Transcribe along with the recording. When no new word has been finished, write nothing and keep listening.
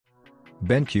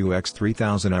BenQ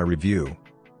X3000i review.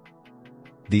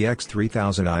 The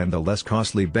X3000i and the less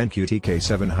costly BenQ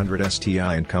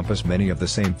TK700 encompass many of the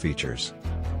same features.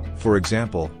 For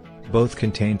example, both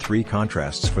contain 3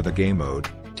 contrasts for the game mode,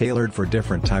 tailored for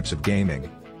different types of gaming.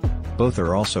 Both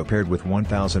are also paired with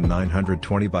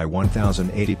 1920 by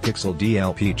 1080 pixel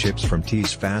DLP chips from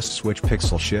TI's fast switch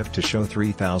pixel shift to show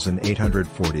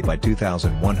 3840 by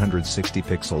 2160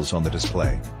 pixels on the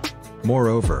display.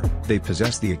 Moreover, they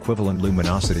possess the equivalent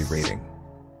luminosity rating.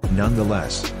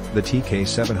 Nonetheless, the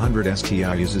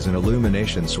TK700 uses an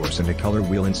illumination source and a color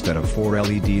wheel instead of 4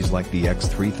 LEDs like the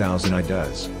X3000i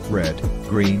does: red,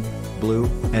 green, blue,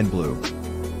 and blue.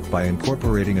 By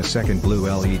incorporating a second blue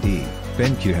LED,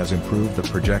 BenQ has improved the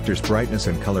projector's brightness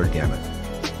and color gamut.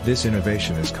 This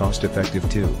innovation is cost-effective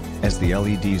too, as the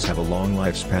LEDs have a long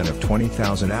lifespan of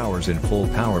 20,000 hours in full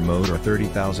power mode or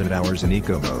 30,000 hours in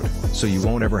eco mode, so you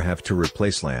won't ever have to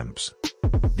replace lamps.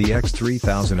 The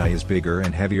X3000i is bigger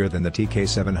and heavier than the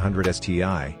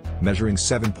TK700 measuring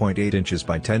 7.8 inches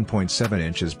by 10.7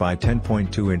 inches by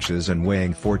 10.2 inches and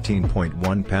weighing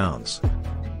 14.1 pounds.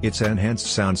 Its enhanced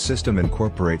sound system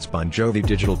incorporates Bon Jovi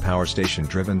digital power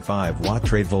station-driven 5-watt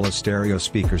Trade-Vola stereo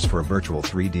speakers for virtual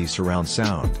 3D surround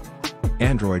sound.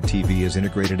 Android TV is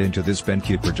integrated into this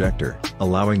BenQ projector,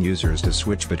 allowing users to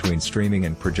switch between streaming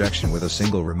and projection with a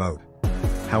single remote.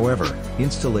 However,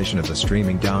 installation of the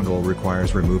streaming dongle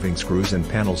requires removing screws and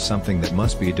panels, something that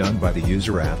must be done by the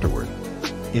user afterward.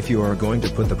 If you are going to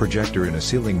put the projector in a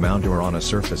ceiling mount or on a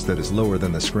surface that is lower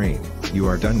than the screen, you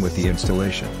are done with the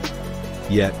installation.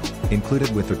 Yet,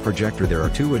 included with the projector there are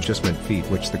 2 adjustment feet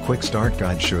which the quick start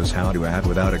guide shows how to add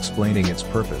without explaining its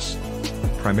purpose.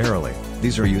 Primarily,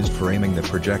 these are used for aiming the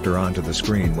projector onto the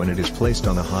screen when it is placed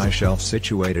on a high shelf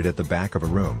situated at the back of a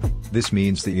room. This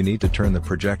means that you need to turn the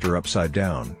projector upside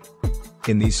down.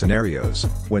 In these scenarios,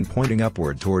 when pointing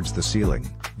upward towards the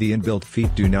ceiling, the inbuilt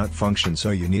feet do not function, so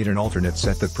you need an alternate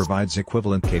set that provides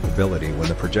equivalent capability when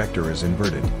the projector is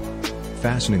inverted.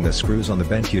 Fastening the screws on the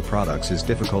BenQ products is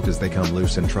difficult as they come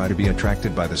loose and try to be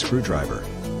attracted by the screwdriver.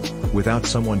 Without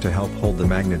someone to help hold the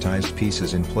magnetized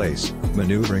pieces in place,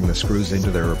 maneuvering the screws into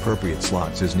their appropriate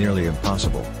slots is nearly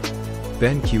impossible.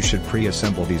 BenQ should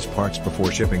pre-assemble these parts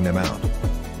before shipping them out.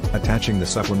 Attaching the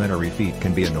supplementary feet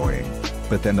can be annoying,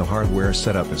 but then the hardware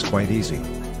setup is quite easy.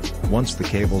 Once the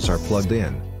cables are plugged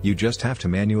in, you just have to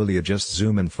manually adjust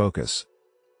zoom and focus.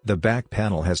 The back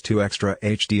panel has 2 extra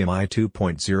HDMI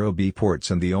 2.0B ports,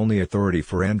 and the only authority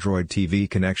for Android TV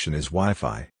connection is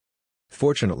Wi-Fi.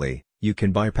 Fortunately, you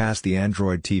can bypass the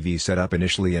Android TV setup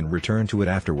initially and return to it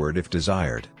afterward if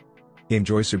desired.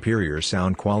 Enjoy superior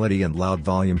sound quality and loud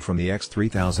volume from the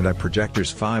X3000i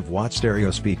projector's 5-watt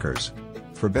stereo speakers.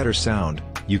 For better sound,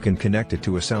 you can connect it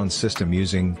to a sound system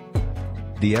using.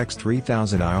 The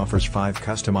X3000i offers 5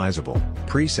 customizable,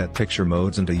 preset picture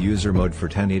modes and a user mode for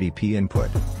 1080p input.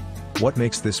 What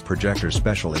makes this projector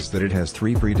special is that it has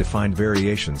 3 predefined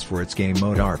variations for its game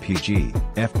mode: RPG,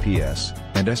 FPS,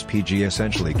 and SPG,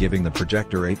 essentially giving the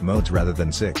projector 8 modes rather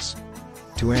than 6.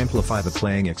 To amplify the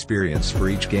playing experience for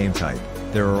each game type,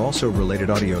 there are also related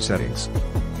audio settings.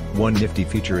 One nifty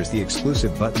feature is the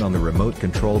exclusive button on the remote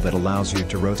control that allows you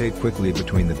to rotate quickly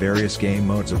between the various game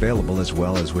modes available, as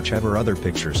well as whichever other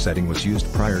picture setting was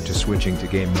used prior to switching to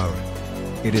game mode.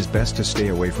 It is best to stay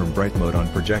away from bright mode on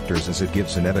projectors as it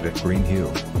gives an evident green hue.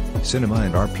 Cinema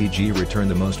and RPG return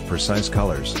the most precise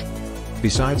colors.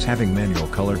 Besides having manual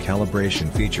color calibration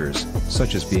features,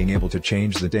 such as being able to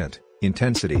change the tint,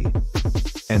 intensity,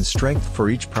 and strength for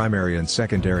each primary and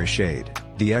secondary shade,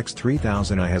 the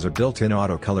X3000i has a built-in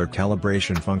auto color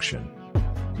calibration function.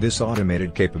 This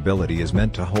automated capability is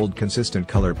meant to hold consistent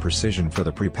color precision for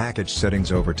the prepackaged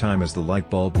settings over time as the light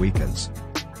bulb weakens.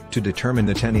 To determine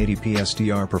the 1080p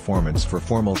SDR performance for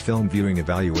formal film viewing,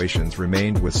 evaluations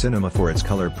remained with Cinema for its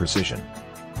color precision.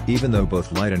 Even though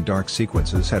both light and dark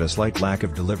sequences had a slight lack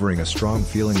of delivering a strong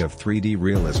feeling of 3D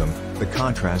realism, the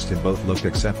contrast in both looked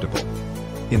acceptable.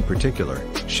 In particular,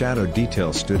 shadow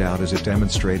detail stood out as it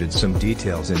demonstrated some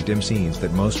details in dim scenes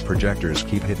that most projectors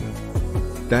keep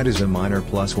hidden. That is a minor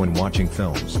plus when watching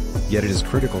films, yet it is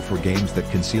critical for games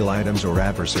that conceal items or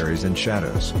adversaries in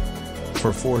shadows.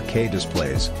 For 4K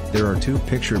displays, there are 2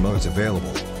 picture modes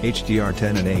available,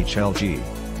 HDR10 and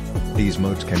HLG. These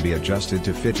modes can be adjusted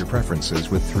to fit your preferences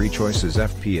with 3 choices: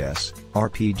 FPS,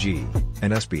 RPG,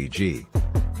 and SPG.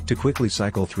 To quickly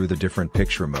cycle through the different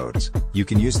picture modes, you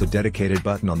can use the dedicated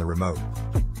button on the remote.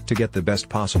 To get the best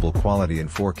possible quality in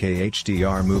 4K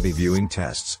HDR movie viewing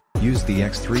tests, use the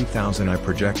X3000i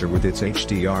projector with its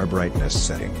HDR brightness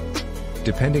setting.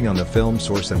 Depending on the film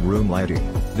source and room lighting,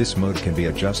 this mode can be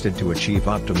adjusted to achieve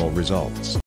optimal results.